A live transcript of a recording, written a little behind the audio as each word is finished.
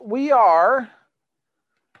we are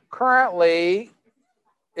currently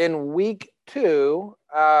in week 2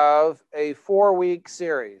 of a 4-week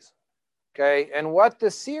series. Okay, and what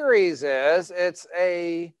the series is, it's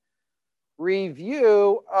a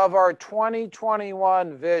review of our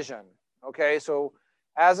 2021 vision. Okay, so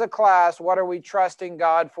as a class, what are we trusting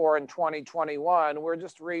God for in 2021? We're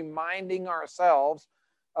just reminding ourselves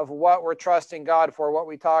of what we're trusting God for, what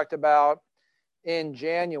we talked about in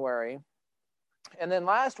January. And then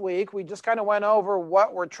last week, we just kind of went over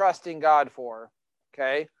what we're trusting God for.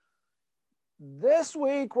 Okay. This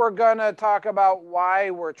week, we're going to talk about why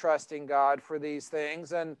we're trusting God for these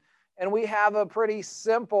things. And we have a pretty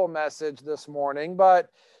simple message this morning, but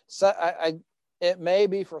it may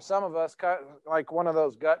be for some of us like one of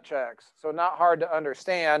those gut checks. So not hard to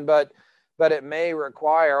understand, but it may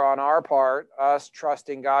require on our part us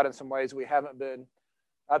trusting God in some ways we haven't been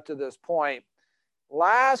up to this point.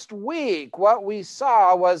 Last week, what we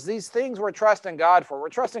saw was these things we're trusting God for. We're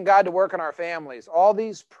trusting God to work in our families. All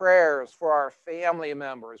these prayers for our family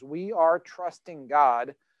members. We are trusting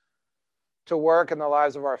God to work in the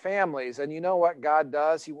lives of our families. And you know what God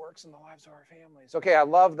does? He works in the lives of our families. Okay, I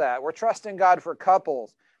love that. We're trusting God for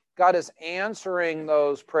couples. God is answering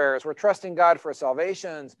those prayers. We're trusting God for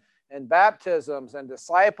salvations and baptisms and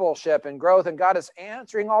discipleship and growth. And God is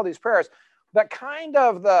answering all these prayers. But kind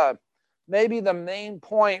of maybe the main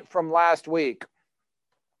point from last week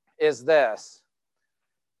is this.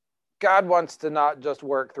 God wants to not just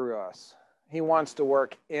work through us. He wants to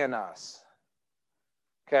work in us.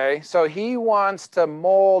 Okay, so he wants to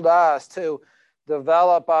mold us, to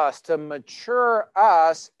develop us, to mature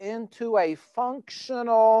us into a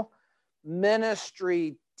functional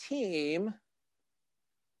ministry team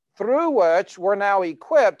through which we're now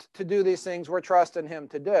equipped to do these things we're trusting him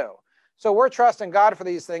to do. So we're trusting God for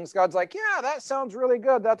these things. God's like, yeah, that sounds really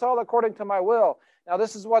good. That's all according to my will. Now,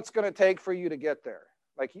 this is what's going to take for you to get there.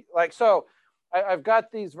 So I've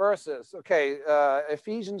got these verses. Okay,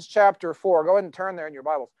 Ephesians chapter 4. Go ahead and turn there in your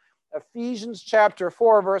Bibles. Ephesians chapter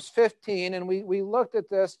 4, verse 15. And we looked at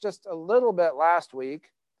this just a little bit last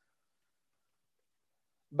week.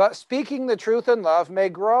 But speaking the truth in love may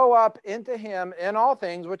grow up into him in all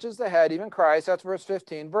things, which is the head, even Christ. That's verse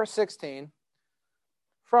 15. Verse 16.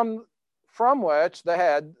 From which, the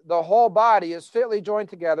head, the whole body is fitly joined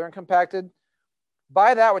together and compacted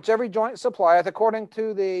by that which every joint supplieth, according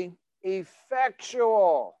to the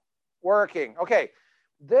effectual working. Okay,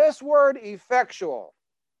 this word effectual,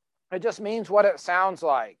 it just means what it sounds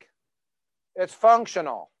like. It's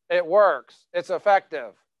functional. It works. It's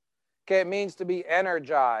effective. Okay, it means to be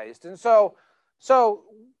energized. And so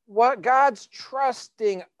what God's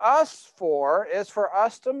trusting us for is for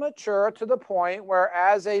us to mature to the point where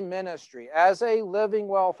as a ministry, as a Living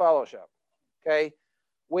Well Fellowship, okay,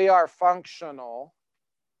 we are functional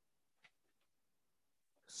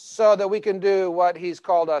so that we can do what he's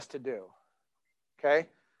called us to do. Okay?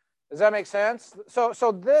 Does that make sense?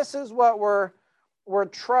 So this is what we're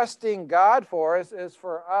trusting God for is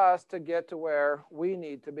for us to get to where we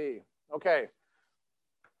need to be. Okay.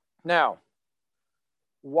 Now,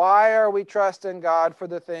 why are we trusting God for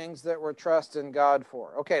the things that we're trusting God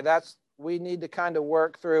for? Okay, we need to kind of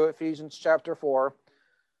work through Ephesians chapter 4,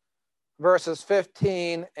 verses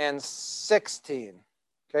 15 and 16.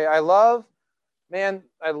 Okay, I love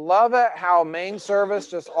it how main service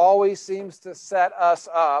just always seems to set us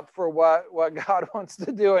up for what God wants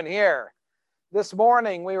to do in here. This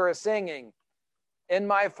morning we were singing, "In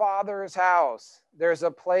my Father's house, there's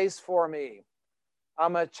a place for me.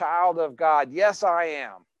 I'm a child of God. Yes, I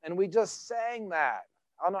am." And we just sang that.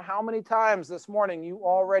 I don't know how many times this morning you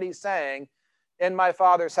already sang, "In my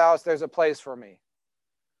Father's house, there's a place for me."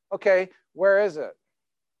 Okay, where is it?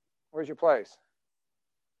 Where's your place?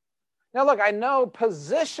 Now, look, I know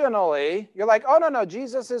positionally, you're like, oh, no,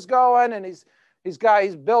 Jesus is going and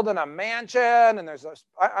he's building a mansion and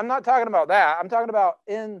I'm not talking about that. I'm talking about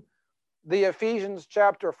in the Ephesians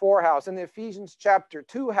chapter 4 house, in the Ephesians chapter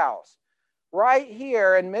 2 house. Right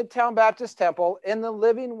here in Midtown Baptist Temple, in the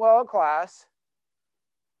Living Well class,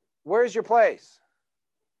 where's your place?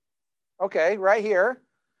 Okay, right here.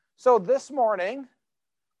 So this morning,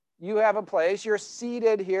 you have a place. You're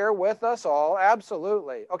seated here with us all.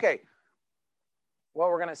 Absolutely. Okay, what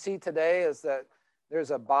we're going to see today is that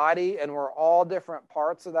there's a body, and we're all different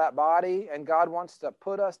parts of that body, and God wants to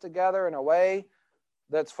put us together in a way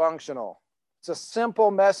that's functional. It's a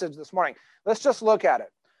simple message this morning. Let's just look at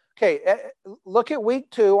it. Okay, look at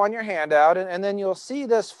week 2 on your handout, and then you'll see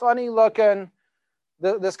this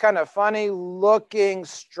this kind of funny looking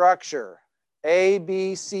structure. A,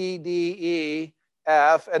 B, C, D, E,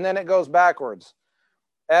 F, and then it goes backwards.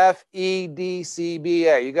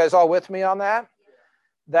 F-E-D-C-B-A. You guys all with me on that?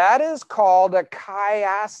 That is called a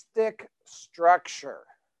chiastic structure.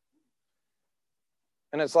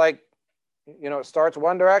 And it's like, you know, it starts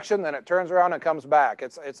one direction, then it turns around and comes back.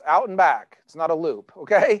 It's out and back. It's not a loop,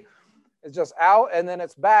 okay? It's just out and then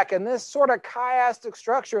it's back. And this sort of chiastic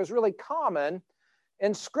structure is really common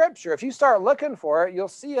in Scripture. If you start looking for it, you'll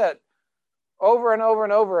see it over and over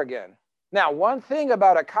and over again. Now, one thing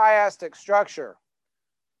about a chiastic structure,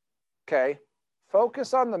 okay,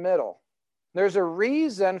 focus on the middle. There's a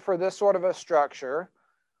reason for this sort of a structure.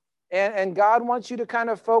 And God wants you to kind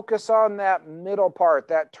of focus on that middle part,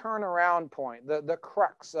 that turnaround point, the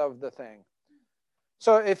crux of the thing.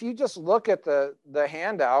 So if you just look at the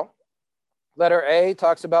handout, letter A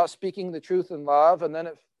talks about speaking the truth in love, and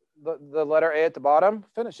then the letter A at the bottom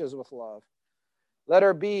finishes with love.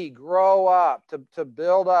 Letter B, grow up, to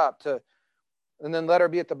build up, and then letter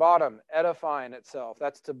B at the bottom, edifying itself.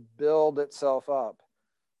 That's to build itself up.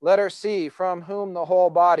 Letter C, from whom the whole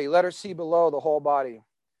body. Letter C below, the whole body.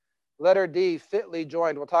 Letter D, fitly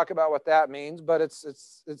joined. We'll talk about what that means, but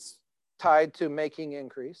it's tied to making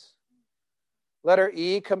increase. Letter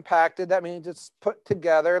E, compacted. That means it's put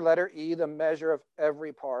together. Letter E, the measure of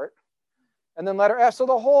every part. And then letter F. So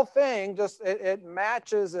the whole thing just, it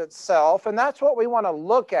matches itself. And that's what we want to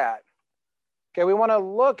look at. Okay, we want to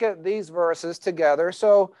look at these verses together.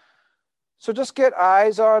 So just get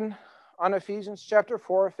eyes on Ephesians chapter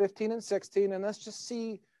 4, 15 and 16. And let's just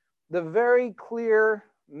see the very clear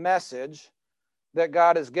message that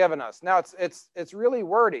God has given us. Now it's really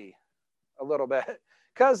wordy a little bit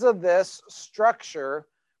because of this structure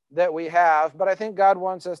that we have, but I think God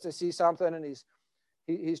wants us to see something, and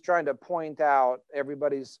he's trying to point out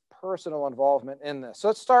everybody's personal involvement in this. So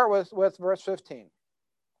let's start with verse 15.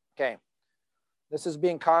 Okay, this is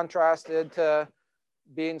being contrasted to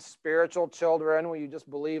being spiritual children where you just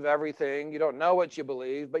believe everything. You don't know what you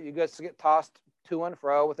believe, but you just get tossed to and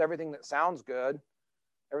fro with everything that sounds good.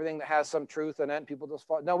 Everything that has some truth in it, people just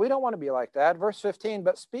fall. No, we don't want to be like that. Verse 15,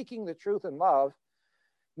 but speaking the truth in love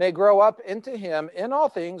may grow up into him in all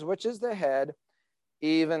things, which is the head,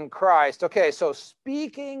 even Christ. Okay, so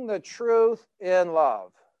speaking the truth in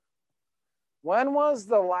love. When was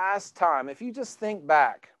the last time, if you just think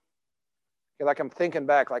back, okay, like I'm thinking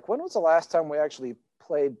back, like when was the last time we actually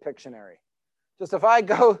played Pictionary? Just if I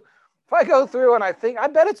go through and I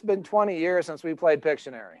bet it's been 20 years since we played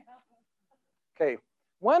Pictionary. Okay.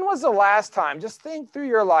 When was the last time, just think through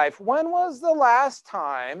your life, when was the last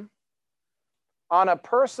time on a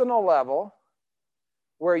personal level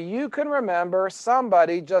where you can remember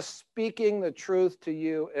somebody just speaking the truth to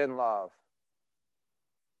you in love?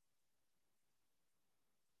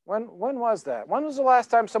 When was that? When was the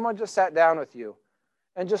last time someone just sat down with you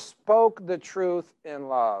and just spoke the truth in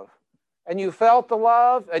love? And you felt the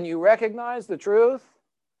love and you recognized the truth?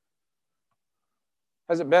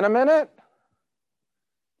 Has it been a minute?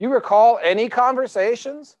 You recall any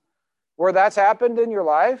conversations where that's happened in your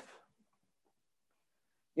life?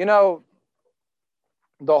 You know,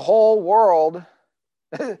 the whole world,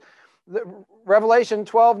 Revelation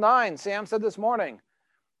 12:9, Sam said this morning,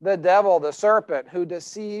 the devil, the serpent who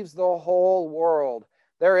deceives the whole world.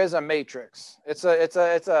 There is a matrix. It's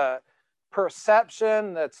a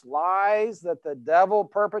perception that's lies that the devil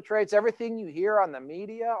perpetrates. Everything you hear on the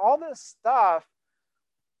media, all this stuff.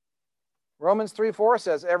 Romans 3:4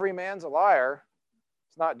 says every man's a liar.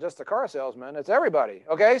 It's not just a car salesman, it's everybody.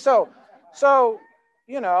 Okay, so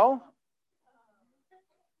you know,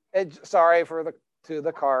 sorry to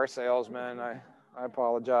the car salesman. I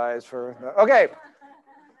apologize for that.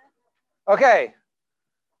 Okay.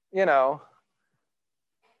 You know,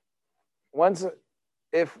 what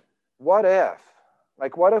if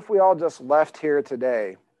we all just left here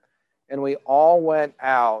today and we all went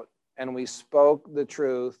out and we spoke the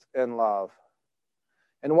truth in love?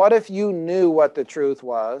 And what if you knew what the truth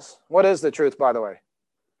was? What is the truth, by the way?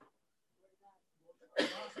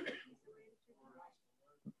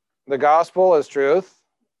 The gospel is truth.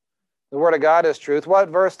 The word of God is truth. What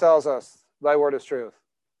verse tells us thy word is truth?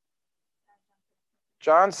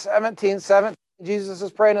 John 17:17. Jesus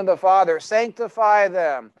is praying to the Father, sanctify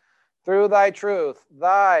them through thy truth.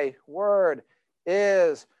 Thy word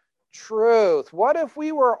is truth. What if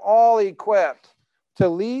we were all equipped to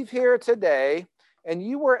leave here today and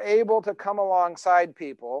you were able to come alongside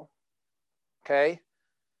people, okay,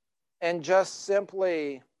 and just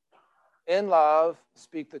simply, in love,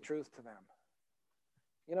 speak the truth to them?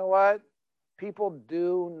 You know what? People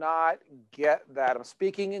do not get that. I'm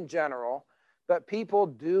speaking in general, but people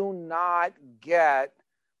do not get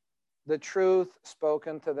the truth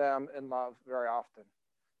spoken to them in love very often.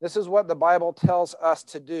 This is what the Bible tells us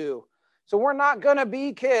to do. So we're not going to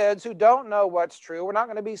be kids who don't know what's true. We're not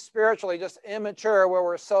going to be spiritually just immature where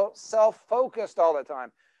we're so self-focused all the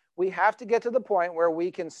time. We have to get to the point where we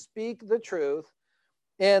can speak the truth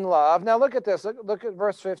in love. Now look at this. Look at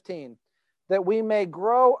verse 15. That we may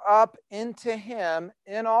grow up into him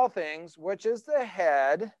in all things, which is the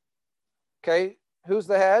head. Okay, who's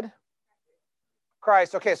the head?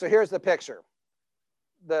 Christ. Okay, so here's the picture.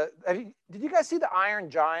 Did you guys see the Iron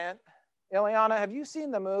Giant? Ileana, have you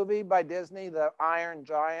seen the movie by Disney, The Iron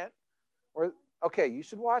Giant? Okay, you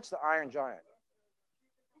should watch The Iron Giant.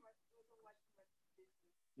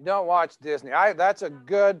 You don't watch Disney. That's a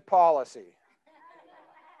good policy.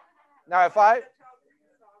 Now, if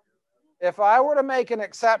I were to make an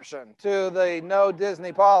exception to the no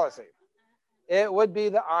Disney policy, it would be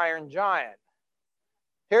The Iron Giant.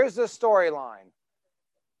 Here's the storyline.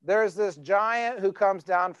 There's this giant who comes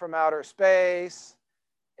down from outer space,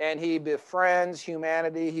 and he befriends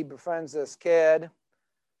humanity. He befriends this kid.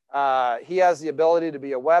 He has the ability to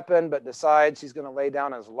be a weapon, but decides he's going to lay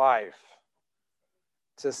down his life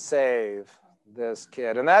to save this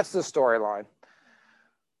kid. And that's the storyline.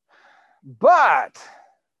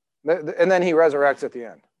 And then he resurrects at the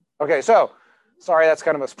end. Okay, so, sorry, that's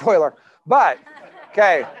kind of a spoiler. But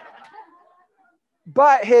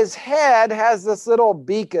his head has this little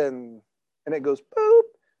beacon, and it goes boop,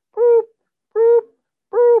 boop, boop,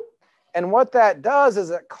 boop. And what that does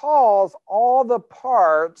is it calls all the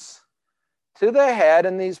parts to the head,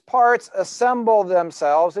 and these parts assemble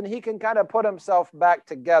themselves, and he can kind of put himself back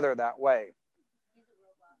together that way.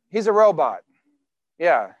 He's a robot.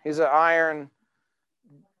 Yeah, he's an iron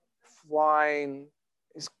flying.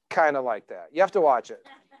 He's kind of like that. You have to watch it.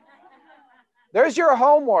 There's your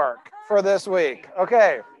homework for this week.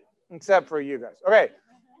 Okay, except for you guys. Okay.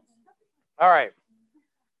 All right.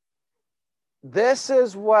 This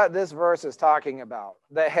is what this verse is talking about.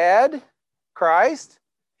 The head, Christ,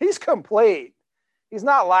 he's complete. He's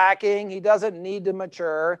not lacking. He doesn't need to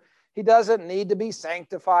mature. He doesn't need to be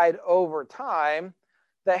sanctified over time.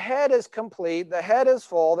 The head is complete. The head is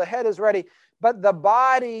full. The head is ready. But the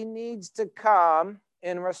body needs to come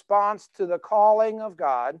in response to the calling of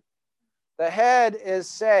God. The head is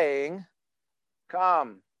saying,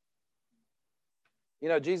 come. You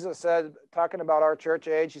know, Jesus said, talking about our church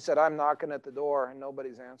age, he said, I'm knocking at the door and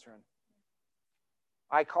nobody's answering.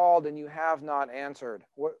 I called and you have not answered.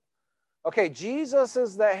 Okay, Jesus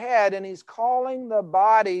is the head and he's calling the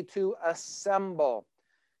body to assemble.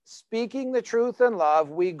 Speaking the truth in love,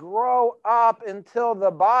 we grow up until the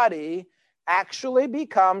body actually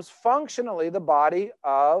becomes functionally the body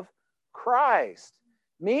of Christ.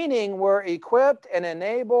 Meaning we're equipped and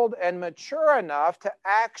enabled and mature enough to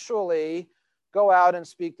actually go out and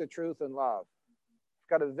speak the truth in love.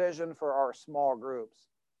 We've got a vision for our small groups.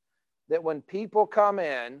 That when people come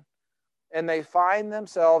in and they find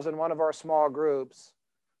themselves in one of our small groups,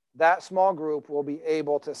 that small group will be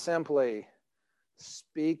able to simply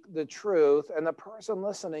speak the truth, and the person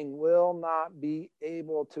listening will not be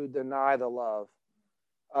able to deny the love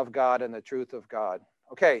of God and the truth of God.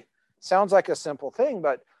 Okay, sounds like a simple thing,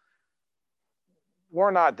 but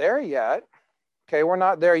we're not there yet. Okay, we're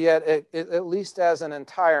not there yet, at least as an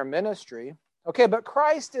entire ministry. Okay, but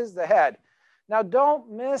Christ is the head. Now,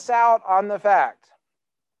 don't miss out on the fact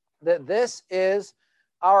that this is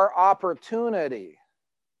our opportunity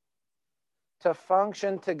to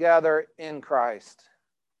function together in Christ.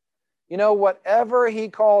 You know, whatever he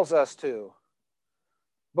calls us to,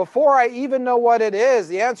 before I even know what it is,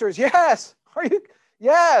 the answer is yes.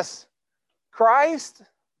 Yes. Christ,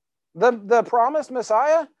 the promised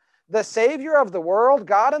Messiah, the Savior of the world,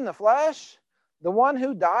 God in the flesh, the one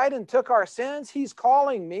who died and took our sins, he's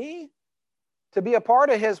calling me to be a part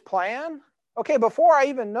of his plan. Okay, before I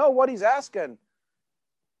even know what he's asking,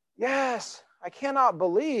 yes, I cannot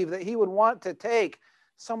believe that he would want to take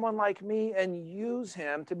someone like me and use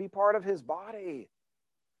him to be part of his body.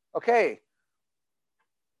 Okay,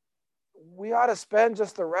 we ought to spend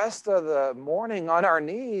just the rest of the morning on our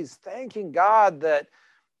knees thanking God that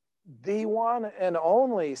the one and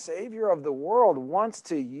only Savior of the world wants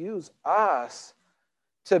to use us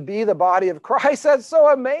to be the body of Christ. That's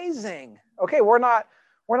so amazing. Okay, we're not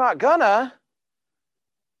gonna,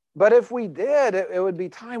 but if we did, it would be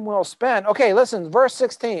time well spent. Okay, listen, verse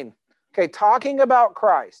 16. Okay, talking about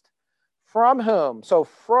Christ, from whom? So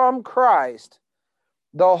from Christ,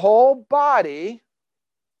 the whole body,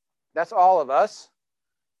 that's all of us,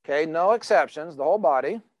 okay, no exceptions, the whole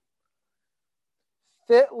body,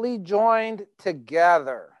 fitly joined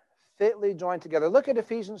together. Fitly joined together. Look at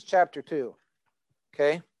Ephesians chapter 2,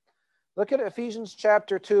 okay? Look at Ephesians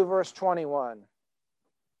chapter 2, verse 21.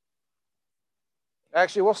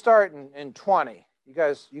 Actually, we'll start in 20. You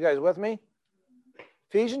guys with me?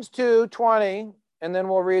 Ephesians 2:20, and then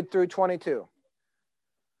we'll read through 22.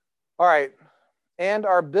 All right. And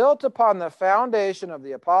are built upon the foundation of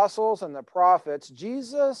the apostles and the prophets,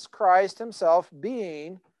 Jesus Christ himself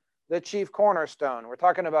being the chief cornerstone. We're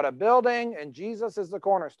talking about a building, and Jesus is the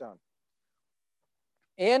cornerstone.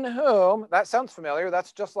 In whom, that sounds familiar.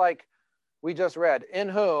 That's just like we just read. In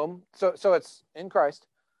whom, so it's in Christ.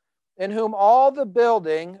 In whom all the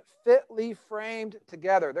building fitly framed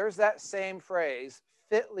together. There's that same phrase,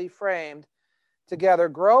 fitly framed together,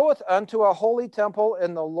 groweth unto a holy temple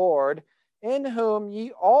in the Lord, in whom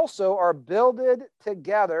ye also are builded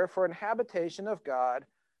together for an habitation of God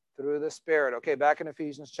through the Spirit. Okay, back in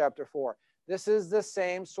Ephesians chapter 4. This is the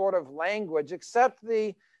same sort of language, except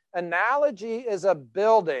the analogy is a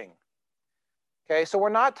building. Okay, so we're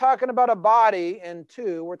not talking about a body in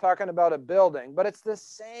 2, we're talking about a building, but it's the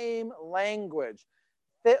same language,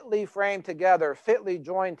 fitly framed together, fitly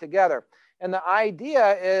joined together. And the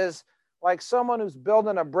idea is like someone who's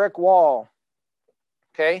building a brick wall,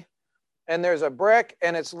 okay? And there's a brick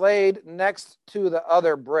and it's laid next to the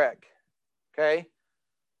other brick, okay?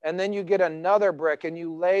 And then you get another brick and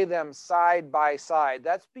you lay them side by side.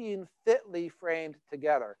 That's being fitly framed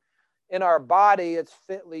together. In our body, it's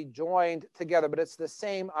fitly joined together, but it's the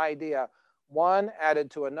same idea. One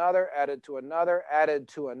added to another, added to another, added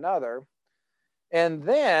to another, and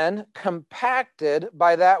then compacted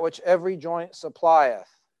by that which every joint supplieth.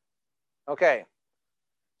 Okay,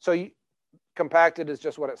 so compacted is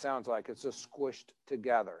just what it sounds like. It's just squished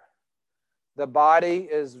together. The body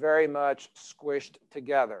is very much squished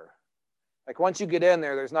together. Like once you get in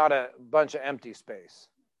there, there's not a bunch of empty space.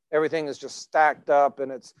 Everything is just stacked up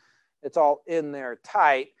and it's all in there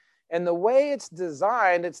tight. And the way it's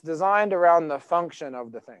designed around the function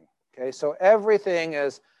of the thing. Okay, so everything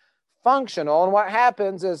is functional. And what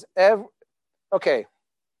happens is,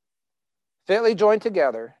 fitly joined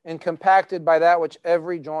together and compacted by that which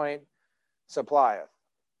every joint supplieth.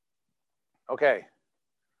 Okay.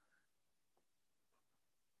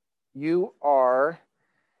 You are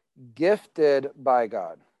gifted by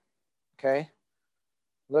God. Okay.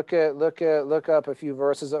 Look up a few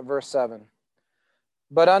verses at verse 7.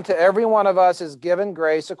 But unto every one of us is given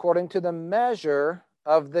grace according to the measure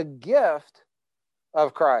of the gift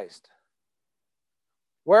of Christ.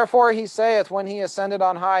 Wherefore he saith, when he ascended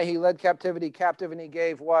on high, he led captivity captive, and he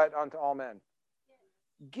gave what unto all men?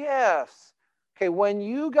 Gifts. Okay, when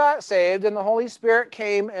you got saved and the Holy Spirit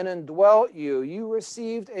came and indwelt you, you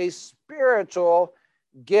received a spiritual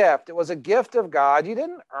gift. It was a gift of God. You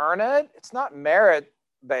didn't earn it. It's not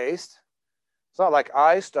merit-based. It's not like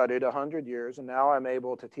I studied 100 years and now I'm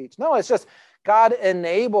able to teach. No, it's just God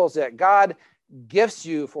enables it. God gifts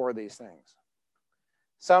you for these things.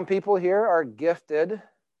 Some people here are gifted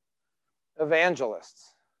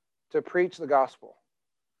evangelists to preach the gospel.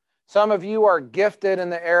 Some of you are gifted in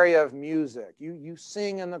the area of music. You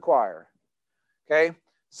sing in the choir. Okay?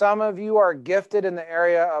 Some of you are gifted in the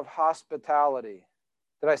area of hospitality.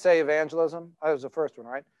 Did I say evangelism? That was the first one,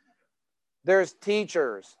 right? There's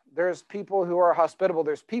teachers. There's people who are hospitable.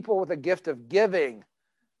 There's people with a gift of giving.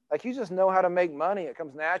 Like you just know how to make money. It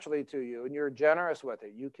comes naturally to you and you're generous with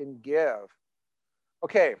it. You can give.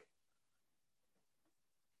 Okay.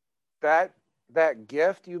 That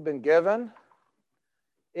gift you've been given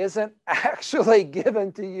isn't actually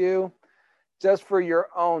given to you just for your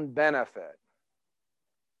own benefit.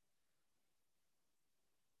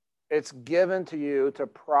 It's given to you to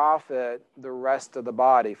profit the rest of the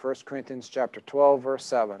body. 1 Corinthians chapter 12, verse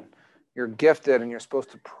 7. You're gifted and you're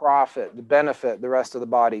supposed to profit, to benefit the rest of the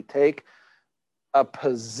body. Take a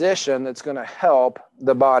position that's going to help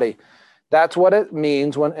the body. That's what it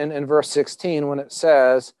means when in verse 16 when it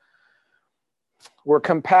says, we're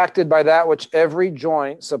compacted by that which every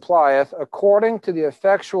joint supplieth, according to the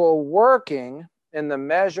effectual working in the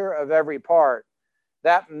measure of every part.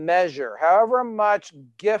 That measure, however much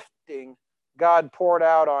gifting God poured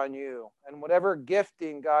out on you, and whatever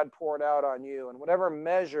gifting God poured out on you, and whatever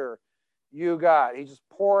measure you got, he just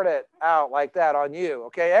poured it out like that on you.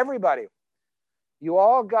 Okay, everybody, you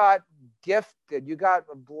all got gifted. You got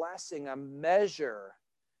a blessing, a measure.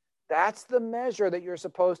 That's the measure that you're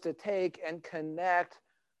supposed to take and connect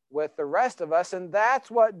with the rest of us. And that's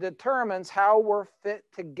what determines how we're fit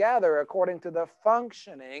together according to the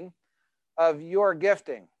functioning of your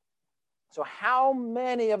gifting. So how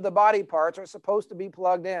many of the body parts are supposed to be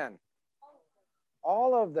plugged in?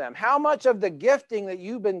 All of them. How much of the gifting that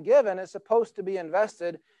you've been given is supposed to be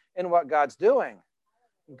invested in what God's doing?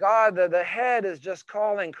 God, the head is just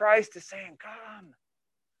calling. Christ is saying,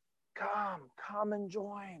 come and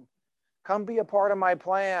join. Come be a part of my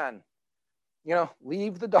plan. You know,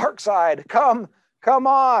 leave the dark side. Come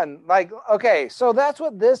on. Like, okay, so that's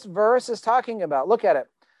what this verse is talking about. Look at it.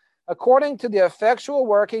 According to the effectual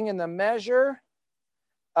working in the measure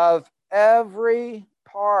of every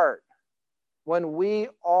part, when we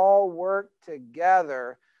all work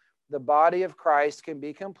together, the body of Christ can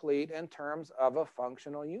be complete in terms of a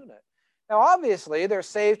functional unit. Now, obviously, there's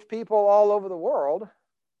saved people all over the world.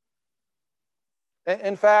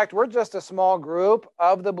 In fact, we're just a small group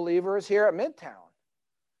of the believers here at Midtown.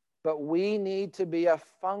 But we need to be a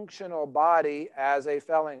functional body as a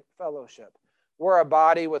fellowship. We're a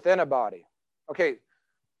body within a body. Okay,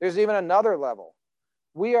 there's even another level.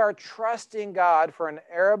 We are trusting God for an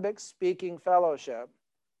Arabic-speaking fellowship,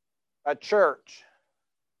 a church,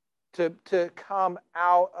 to come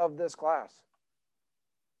out of this class.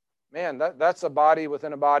 Man, that's a body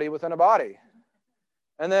within a body within a body.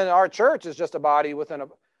 And then our church is just a body within a...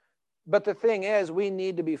 But the thing is, we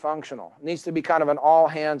need to be functional. It needs to be kind of an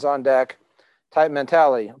all-hands-on-deck type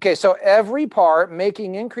mentality. Okay, so every part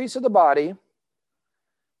making increase of the body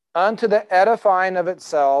unto the edifying of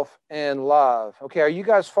itself in love. Okay, are you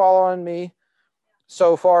guys following me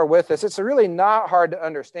so far with this? It's really not hard to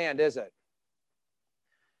understand, is it?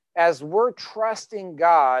 As we're trusting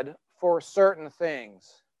God for certain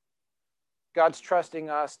things, God's trusting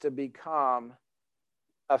us to become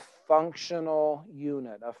a functional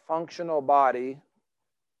unit, a functional body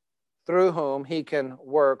through whom he can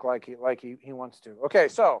work like he wants to. Okay,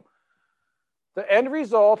 so the end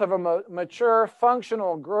result of a mature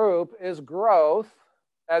functional group is growth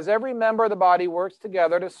as every member of the body works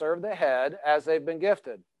together to serve the head as they've been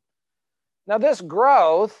gifted. Now this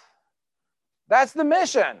growth, that's the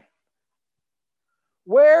mission.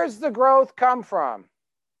 Where's the growth come from?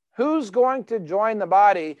 Who's going to join the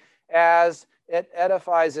body as it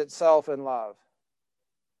edifies itself in love?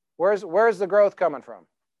 Where's the growth coming from?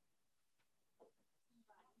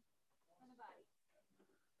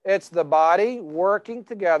 It's the body working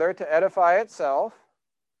together to edify itself.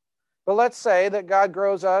 But let's say that God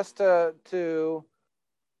grows us to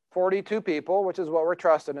 42 people, which is what we're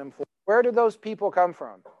trusting him for. Where do those people come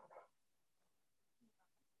from?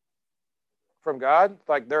 From God?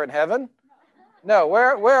 Like they're in heaven? No,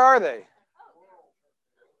 where are they?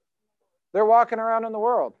 They're walking around in the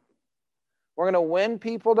world. We're going to win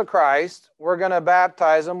people to Christ. We're going to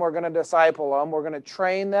baptize them. We're going to disciple them. We're going to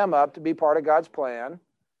train them up to be part of God's plan.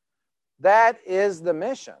 That is the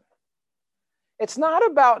mission. It's not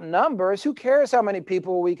about numbers. Who cares how many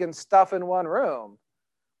people we can stuff in one room?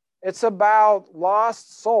 It's about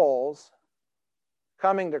lost souls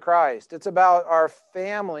coming to Christ. It's about our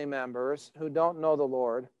family members who don't know the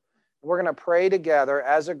Lord. We're going to pray together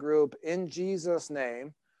as a group in Jesus'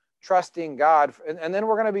 name, trusting God. And then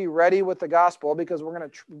we're going to be ready with the gospel because we're going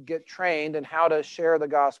to get trained in how to share the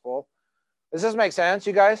gospel. Does this make sense,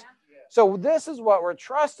 you guys? So this is what we're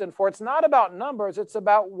trusting for. It's not about numbers. It's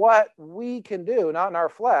about what we can do, not in our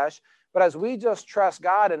flesh. But as we just trust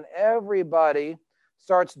God and everybody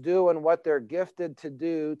starts doing what they're gifted to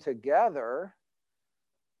do together,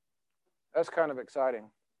 that's kind of exciting.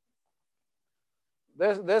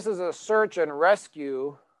 This is a search and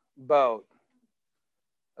rescue boat.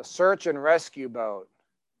 A search and rescue boat.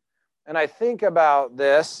 And I think about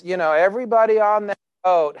this, you know, everybody on that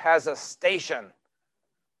boat has a station.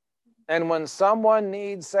 And when someone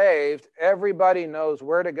needs saved, everybody knows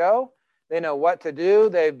where to go. They know what to do.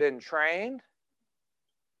 They've been trained.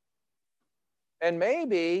 And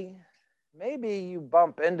maybe you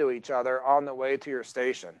bump into each other on the way to your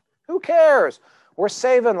station. Who cares? We're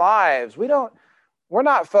saving lives. We're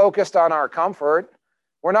not focused on our comfort.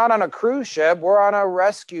 We're not on a cruise ship. We're on a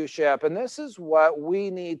rescue ship. And this is what we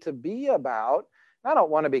need to be about. I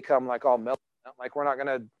don't want to become like all militant, like we're not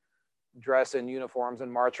going to dress in uniforms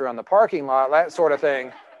and march around the parking lot, that sort of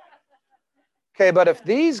thing. Okay, but if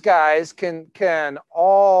these guys can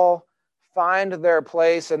all find their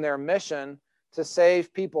place and their mission to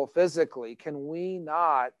save people physically, can we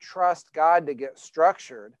not trust God to get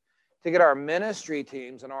structured, to get our ministry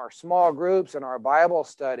teams and our small groups and our Bible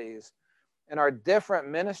studies and our different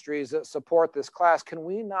ministries that support this class? Can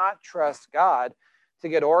we not trust God to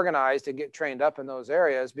get organized and get trained up in those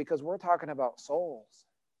areas? Because we're talking about souls.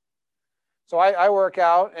 So I work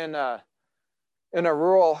out in a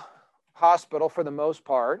rural hospital for the most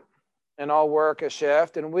part, and I'll work a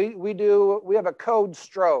shift, and we have a code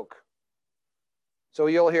stroke. So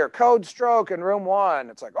you'll hear code stroke in room 1.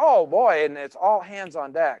 It's like, oh boy, and it's all hands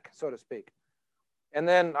on deck, so to speak. And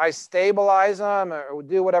then I stabilize them or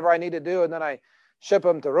do whatever I need to do, and then I ship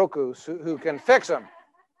them to Rokus who can fix them.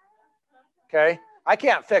 Okay? I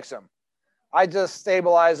can't fix them. I just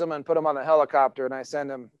stabilize them and put them on the helicopter, and I send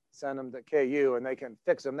them to KU, and they can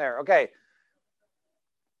fix them there. Okay.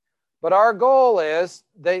 But our goal is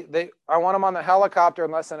I want them on the helicopter in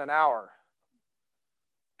less than an hour.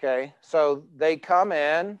 Okay, so they come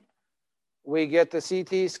in, we get the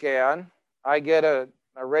CT scan, I get a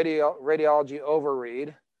radiology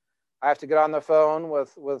overread. I have to get on the phone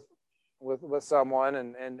with someone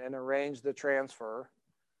and arrange the transfer.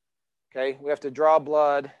 Okay, we have to draw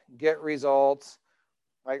blood, get results.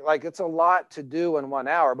 Like it's a lot to do in 1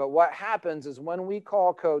 hour. But what happens is when we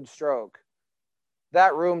call code stroke,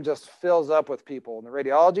 that room just fills up with people. And the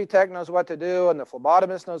radiology tech knows what to do, and the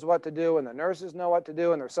phlebotomist knows what to do, and the nurses know what to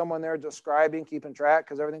do, and there's someone there just scribing, keeping track,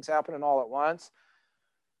 because everything's happening all at once.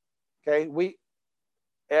 Okay,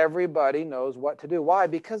 everybody knows what to do. Why?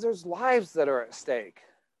 Because there's lives that are at stake.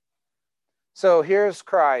 So here's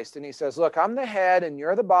Christ, and he says, look, I'm the head, and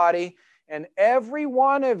you're the body, and every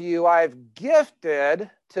one of you I've gifted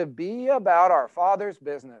to be about our Father's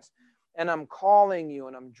business. And I'm calling you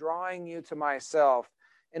and I'm drawing you to myself.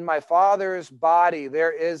 In my Father's body,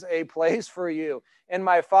 there is a place for you. In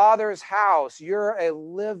my Father's house, you're a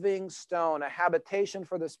living stone, a habitation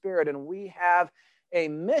for the Spirit. And we have a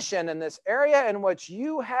mission in this area in which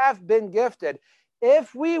you have been gifted.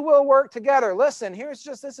 If we will work together, listen,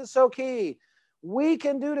 this is so key. We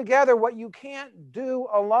can do together what you can't do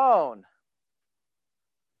alone.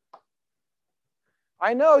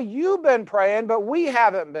 I know you've been praying, but we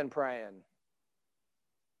haven't been praying.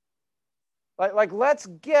 Like let's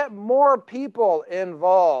get more people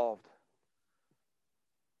involved.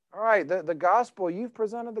 All right, the gospel, you've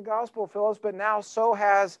presented the gospel, Phyllis, but now so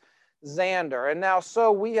has Xander. And now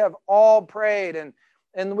so we have all prayed,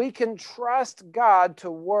 and we can trust God to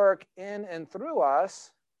work in and through us.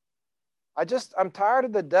 I'm tired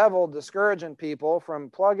of the devil discouraging people from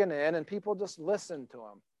plugging in, and people just listen to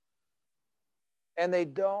him. And they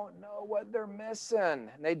don't know what they're missing. And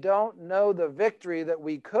they don't know the victory that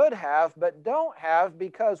we could have, but don't have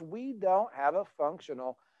because we don't have a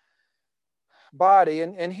functional body.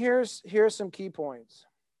 And here's some key points.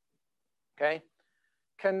 Okay?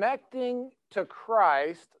 Connecting to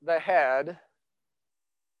Christ, the head,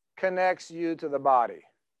 connects you to the body.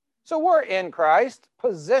 So we're in Christ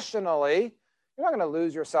positionally. You're not going to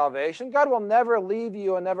lose your salvation. God will never leave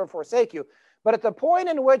you and never forsake you. But at the point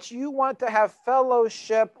in which you want to have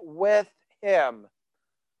fellowship with him,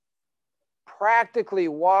 practically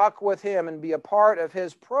walk with him and be a part of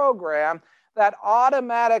his program, that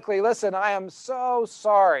automatically, listen, I am so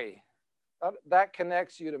sorry. That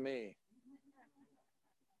connects you to me.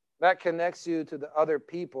 That connects you to the other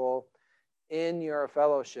people in your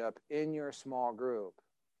fellowship, in your small group.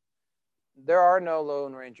 There are no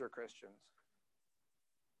Lone Ranger Christians.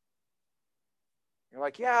 You're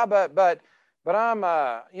like, yeah, but I'm,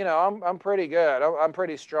 I'm pretty good. I'm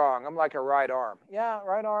pretty strong. I'm like a right arm. Yeah,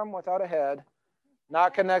 right arm without a head,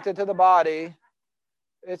 not connected to the body.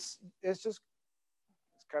 It's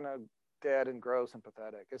kind of dead and gross and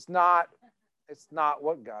pathetic. It's not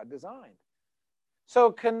what God designed.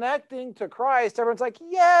 So connecting to Christ, everyone's like,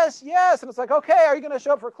 yes, yes. And it's like, okay, are you going to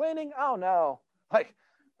show up for cleaning? Oh, no. Like,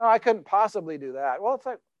 no, I couldn't possibly do that. Well, it's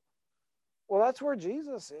like, well, that's where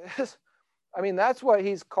Jesus is. I mean, that's what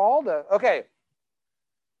he's called us. Okay.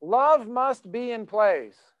 Love must be in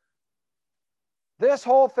place. This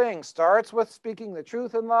whole thing starts with speaking the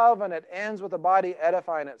truth in love, and it ends with the body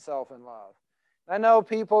edifying itself in love. I know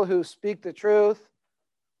people who speak the truth,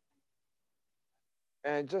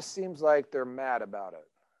 and it just seems like they're mad about it.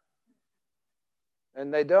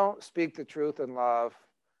 And they don't speak the truth in love.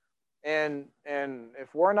 And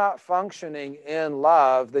if we're not functioning in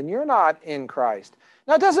love, then you're not in Christ.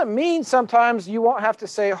 Now, it doesn't mean sometimes you won't have to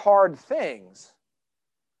say hard things.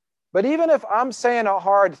 But even if I'm saying a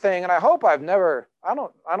hard thing, and I hope I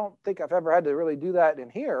don't think I've ever had to really do that in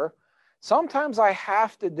here. Sometimes I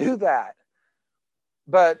have to do that.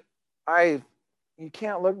 But you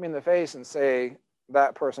can't look me in the face and say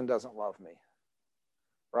that person doesn't love me.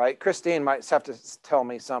 Right? Christine might have to tell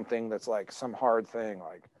me something that's like some hard thing,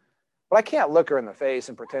 but I can't look her in the face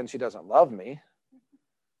and pretend she doesn't love me.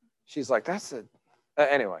 She's like,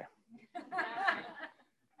 anyway.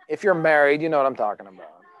 If you're married, you know what I'm talking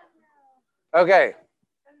about. Okay.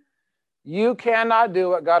 You cannot do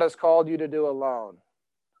what God has called you to do alone.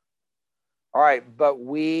 All right, but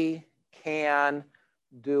we can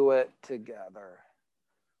do it together.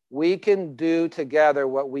 We can do together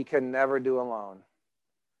what we can never do alone.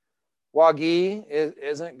 Wagi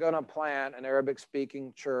isn't going to plant an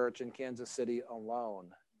Arabic-speaking church in Kansas City alone.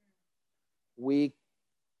 We're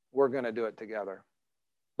going to do it together.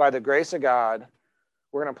 By the grace of God,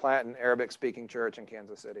 we're going to plant an Arabic-speaking church in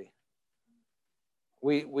Kansas City.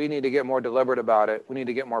 We need to get more deliberate about it. We need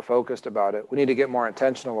to get more focused about it. We need to get more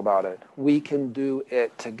intentional about it. We can do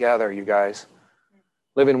it together, you guys.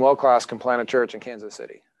 Living Well Class can plant a church in Kansas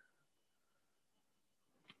City.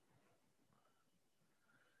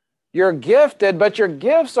 You're gifted, but your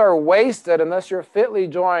gifts are wasted unless you're fitly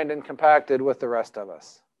joined and compacted with the rest of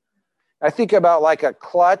us. I think about like a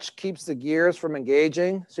clutch keeps the gears from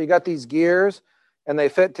engaging. So you got these gears and they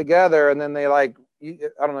fit together, and then they I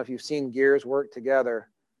don't know if you've seen gears work together,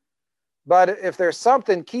 but if there's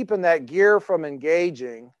something keeping that gear from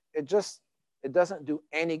engaging, it doesn't do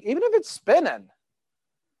any, even if it's spinning.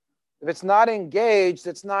 If it's not engaged,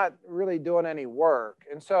 it's not really doing any work.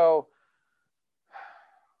 And so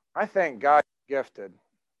I thank God you're gifted.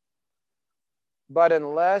 But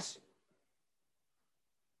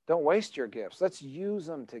don't waste your gifts. Let's use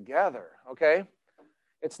them together, okay?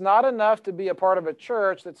 It's not enough to be a part of a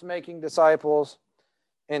church that's making disciples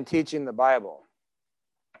and teaching the Bible,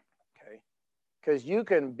 okay? Because you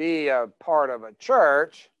can be a part of a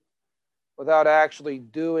church without actually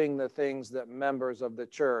doing the things that members of the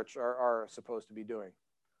church are supposed to be doing.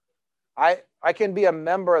 I can be a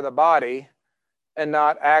member of the body and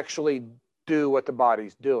not actually do what the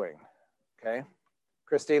body's doing, okay?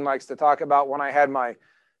 Christine likes to talk about when I had my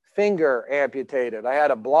finger amputated. I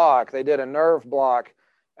had a block. They did a nerve block,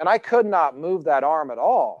 and I could not move that arm at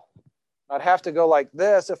all. I'd have to go like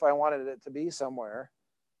this if I wanted it to be somewhere,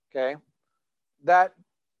 okay? That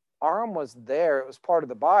arm was there. It was part of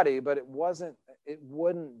the body, but it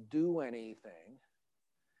wouldn't do anything.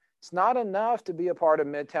 It's not enough to be a part of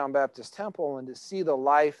Midtown Baptist Temple and to see the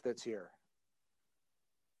life that's here.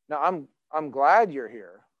 Now, I'm glad you're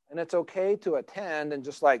here, and it's okay to attend and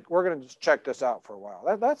just like, we're going to just check this out for a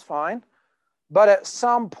while. That's fine. But at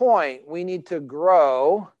some point, we need to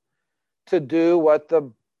grow to do what the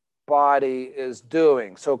body is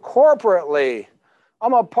doing. So corporately,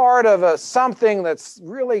 I'm a part of something that's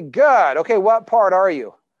really good. Okay, what part are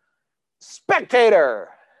you? Spectator.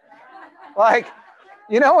 Like,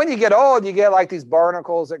 you know, when you get old, you get like these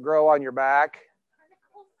barnacles that grow on your back.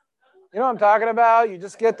 You know what I'm talking about? You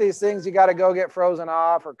just get these things you got to go get frozen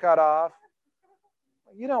off or cut off.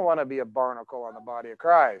 You don't want to be a barnacle on the body of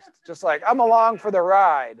Christ. Just like, I'm along for the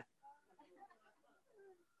ride.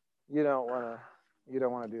 You don't want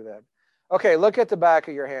to do that. Okay, look at the back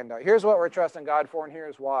of your handout. Here's what we're trusting God for, and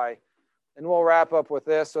here's why. And we'll wrap up with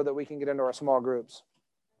this so that we can get into our small groups.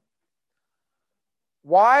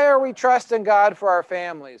 Why are we trusting God for our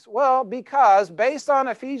families? Well, because based on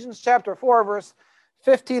Ephesians chapter 4, verse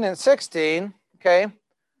 15 and 16, okay,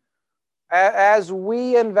 as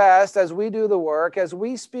we invest, as we do the work, as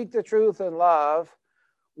we speak the truth in love,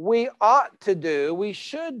 we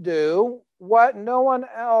should do what no one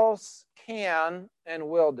else can and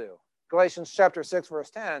will do. Galatians chapter 6, verse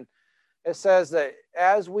 10, it says that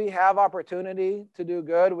as we have opportunity to do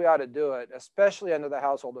good, we ought to do it, especially under the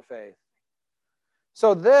household of faith.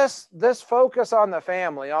 So this focus on the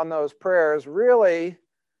family, on those prayers, really,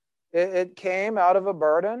 it came out of a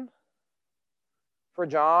burden for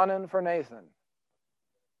John and for Nathan.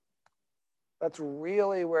 That's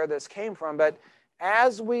really where this came from. But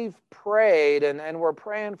as we've prayed, and we're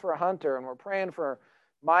praying for Hunter, and we're praying for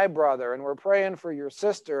my brother, and we're praying for your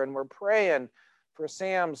sister, and we're praying for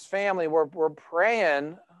Sam's family, we're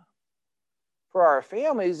praying for our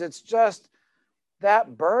families, it's just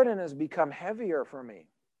that burden has become heavier for me.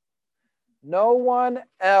 No one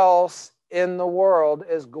else in the world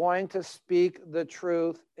is going to speak the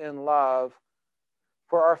truth in love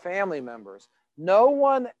for our family members. No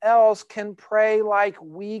one else can pray like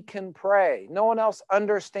we can pray. No one else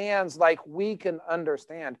understands like we can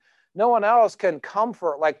understand. No one else can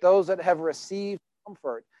comfort like those that have received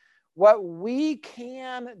comfort. What we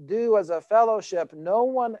can do as a fellowship, no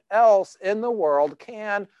one else in the world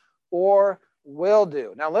can or will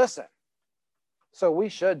do. Now listen, so we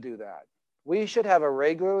should do that. We should have a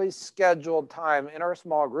regularly scheduled time in our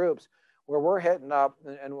small groups where we're hitting up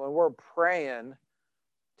and when we're praying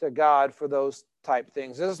to God for those type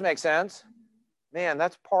things. Does this make sense? Man,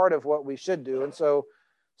 that's part of what we should do. And so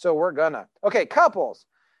we're gonna. Okay, couples.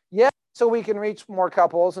 Yes, so we can reach more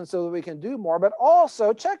couples and so that we can do more, but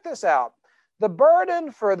also check this out. The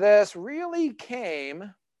burden for this really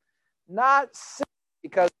came not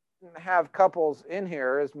because we didn't have couples in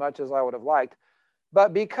here as much as I would have liked,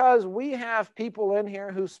 but because we have people in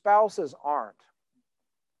here whose spouses aren't.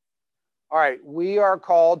 All right, we are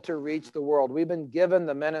called to reach the world. We've been given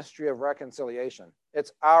the ministry of reconciliation.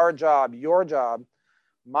 It's our job, your job,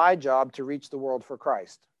 my job to reach the world for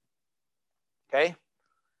Christ. Okay?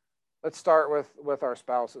 Let's start with our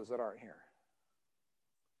spouses that aren't here.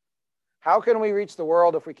 How can we reach the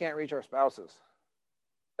world if we can't reach our spouses?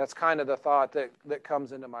 That's kind of the thought that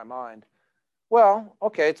comes into my mind. Well,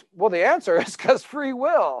 okay, the answer is because free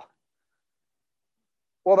will.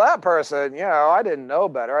 Well, that person, I didn't know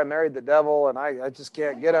better. I married the devil, and I just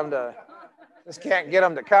can't get him to,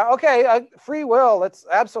 come. Okay, free will, it's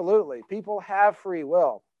absolutely. People have free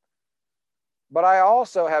will. But I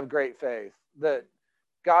also have great faith that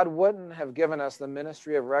God wouldn't have given us the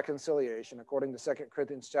ministry of reconciliation, according to 2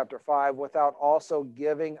 Corinthians chapter 5, without also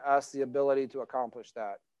giving us the ability to accomplish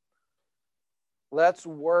that. Let's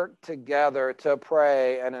work together to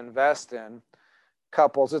pray and invest in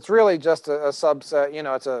couples. It's really just a subset,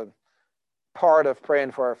 it's a part of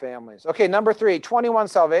praying for our families. Okay, number 3, 21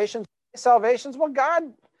 salvations. Well, God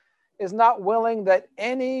is not willing that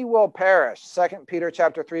any will perish. 2 Peter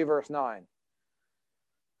chapter 3, verse 9.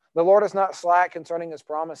 The Lord is not slack concerning his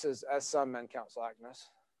promises, as some men count slackness,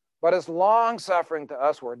 but is long-suffering to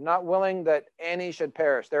usward, not willing that any should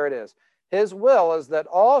perish. There it is. His will is that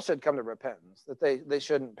all should come to repentance, that they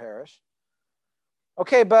shouldn't perish.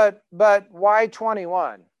 Okay, but why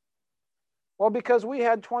 21? Well, because we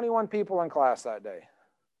had 21 people in class that day.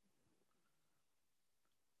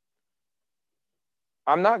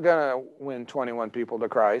 I'm not going to win 21 people to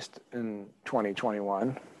Christ in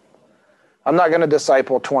 2021. I'm not going to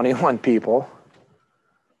disciple 21 people.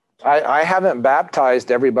 I haven't baptized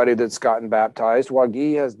everybody that's gotten baptized.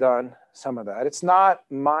 Wagi has done some of that. It's not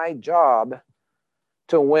my job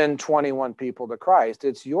to win 21 people to Christ.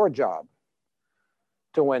 It's your job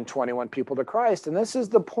to win 21 people to Christ. And this is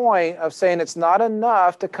the point of saying it's not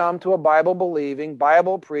enough to come to a Bible-believing,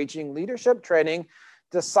 Bible-preaching, leadership training,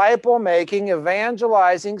 disciple-making,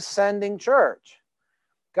 evangelizing, sending church.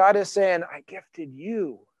 God is saying, I gifted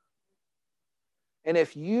you. And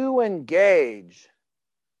if you engage,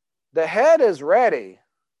 the head is ready.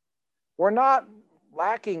 We're not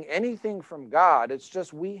lacking anything from God. It's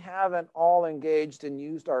just we haven't all engaged and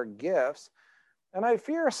used our gifts. And I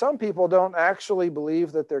fear some people don't actually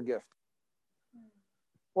believe that they're gifted.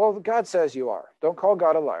 Well, God says you are. Don't call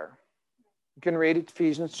God a liar. You can read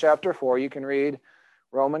Ephesians chapter 4. You can read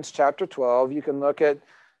Romans chapter 12. You can look at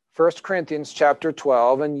 1 Corinthians chapter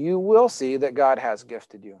 12, and you will see that God has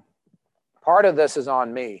gifted you. Part of this is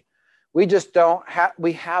on me. We just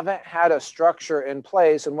we haven't had a structure in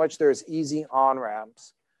place in which there's easy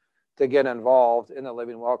on-ramps to get involved in the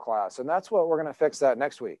Living Well class. And that's what we're going to fix that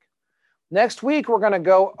next week. Next week, we're going to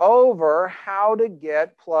go over how to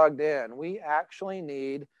get plugged in. We actually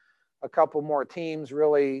need a couple more teams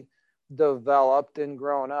really developed and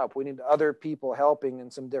grown up. We need other people helping in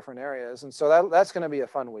some different areas. And so that's going to be a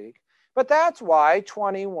fun week. But that's why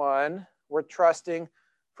 21, we're trusting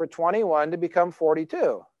for 21 to become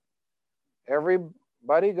 42.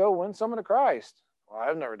 Everybody go win someone to Christ. Well,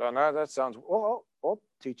 I've never done that. That sounds, well, we'll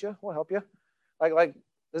teach you. We'll help you. Like,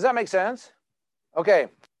 does that make sense? Okay.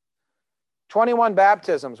 21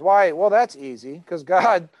 baptisms. Why? Well, that's easy because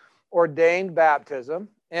God ordained baptism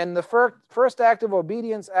and the first act of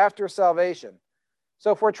obedience after salvation.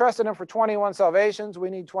 So if we're trusting him for 21 salvations, we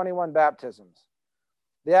need 21 baptisms.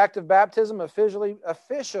 The act of baptism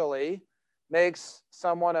officially makes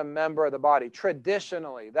someone a member of the body.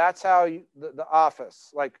 Traditionally, that's how the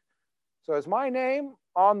office, so is my name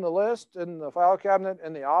on the list in the file cabinet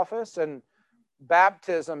in the office? And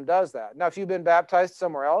baptism does that. Now, if you've been baptized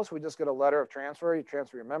somewhere else, we just get a letter of transfer. You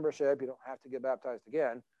transfer your membership. You don't have to get baptized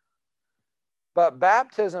again. But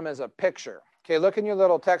baptism is a picture. Okay, look in your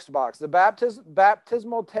little text box. The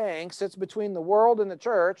baptismal tank sits between the world and the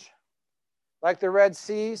church, like the Red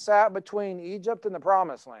Sea sat between Egypt and the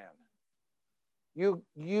Promised Land.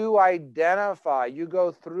 You identify, you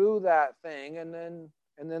go through that thing, and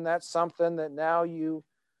then that's something that now you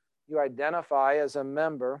identify as a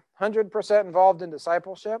member. 100% involved in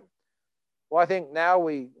discipleship. Well, I think now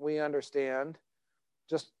we understand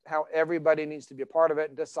just how everybody needs to be a part of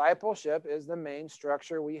it. Discipleship is the main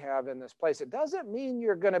structure we have in this place. It doesn't mean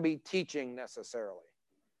you're going to be teaching necessarily.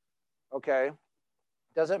 Okay?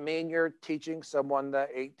 Doesn't mean you're teaching someone the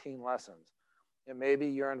 18 lessons. And maybe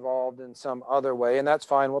you're involved in some other way, and that's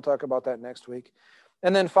fine. We'll talk about that next week.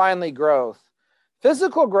 And then finally, growth.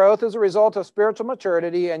 Physical growth is a result of spiritual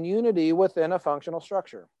maturity and unity within a functional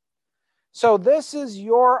structure. So this is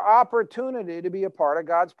your opportunity to be a part of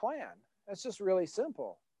God's plan. It's just really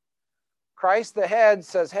simple. Christ the head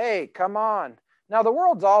says, hey, come on. Now, the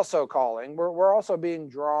world's also calling. We're also being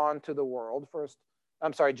drawn to the world.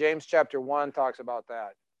 James chapter 1 talks about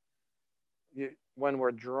that. When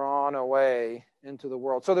we're drawn away into the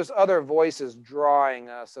world. So there's other voices drawing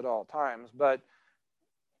us at all times, but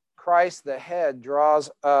Christ the head draws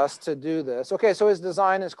us to do this. Okay, so his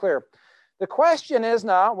design is clear. The question is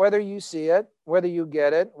not whether you see it, whether you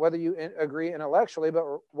get it, whether you agree intellectually, but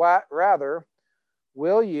rather,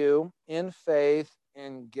 will you in faith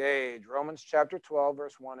engage? Romans chapter 12,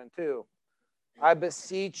 verse 1 and 2. I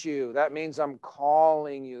beseech you. That means I'm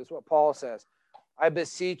calling you. That's what Paul says. I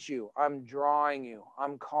beseech you. I'm drawing you.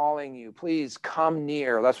 I'm calling you. Please come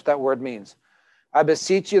near. That's what that word means. I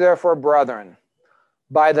beseech you, therefore, brethren,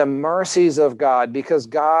 by the mercies of God, because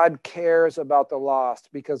God cares about the lost,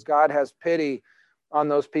 because God has pity on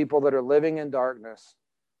those people that are living in darkness.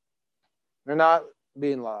 They're not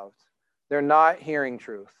being loved. They're not hearing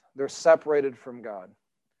truth. They're separated from God.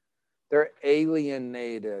 They're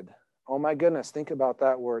alienated. Oh my goodness, think about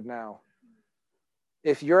that word now.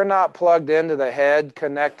 If you're not plugged into the head,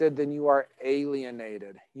 connected, then you are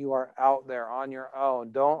alienated. You are out there on your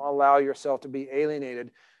own. Don't allow yourself to be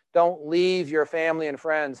alienated. Don't leave your family and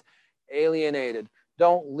friends alienated.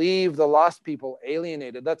 Don't leave the lost people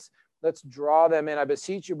alienated. Let's draw them in. I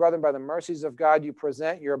beseech you, brethren, by the mercies of God, you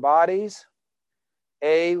present your bodies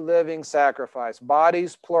a living sacrifice.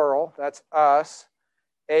 Bodies, plural, that's us.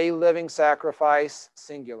 A living sacrifice,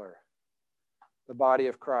 singular. The body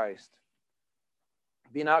of Christ.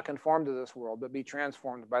 Be not conformed to this world, but be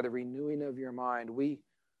transformed by the renewing of your mind.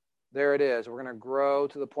 There it is. We're going to grow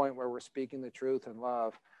to the point where we're speaking the truth in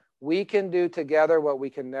love. We can do together what we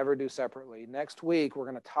can never do separately. Next week, we're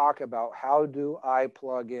going to talk about how do I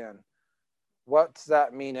plug in? What's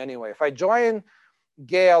that mean anyway? If I join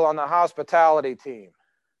Gail on the hospitality team,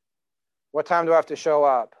 what time do I have to show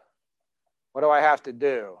up? What do I have to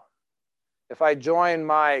do? If I join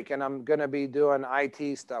Mike and I'm going to be doing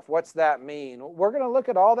IT stuff, what's that mean? We're going to look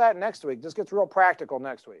at all that next week. This gets real practical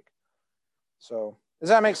next week. So, does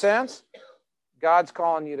that make sense? God's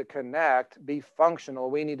calling you to connect, be functional.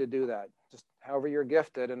 We need to do that. Just however you're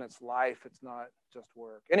gifted, and it's life. It's not just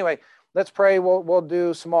work. Anyway, let's pray. We'll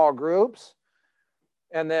do small groups.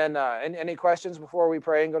 And then any questions before we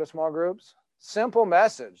pray and go to small groups? Simple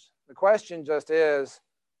message. The question just is,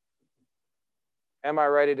 am I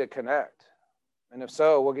ready to connect? And if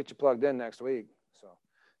so, we'll get you plugged in next week. So,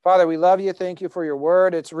 Father, we love you. Thank you for your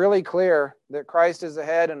word. It's really clear that Christ is the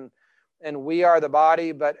head and we are the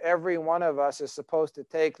body, but every one of us is supposed to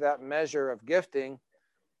take that measure of gifting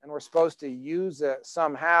and we're supposed to use it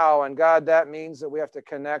somehow. And God, that means that we have to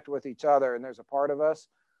connect with each other. And there's a part of us,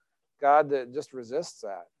 God, that just resists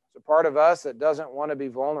that. There's a part of us that doesn't want to be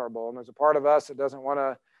vulnerable. And there's a part of us that doesn't want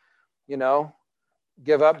to,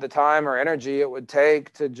 give up the time or energy it would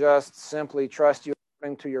take to just simply trust you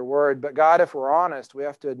according to your word. But God, if we're honest, we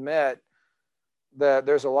have to admit that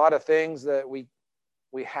there's a lot of things that we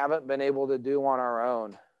haven't been able to do on our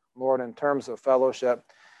own, Lord, in terms of fellowship,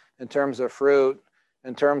 in terms of fruit,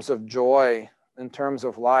 in terms of joy, in terms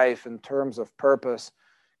of life, in terms of purpose.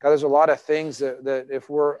 God, there's a lot of things that if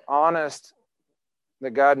we're honest,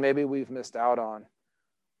 that God, maybe we've missed out on.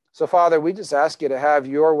 So, Father, we just ask you to have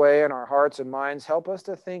your way in our hearts and minds. Help us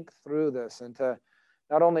to think through this and to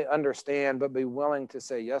not only understand, but be willing to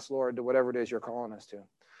say, yes, Lord, to whatever it is you're calling us to.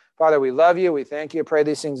 Father, we love you. We thank you. Pray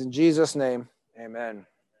these things in Jesus' name. Amen.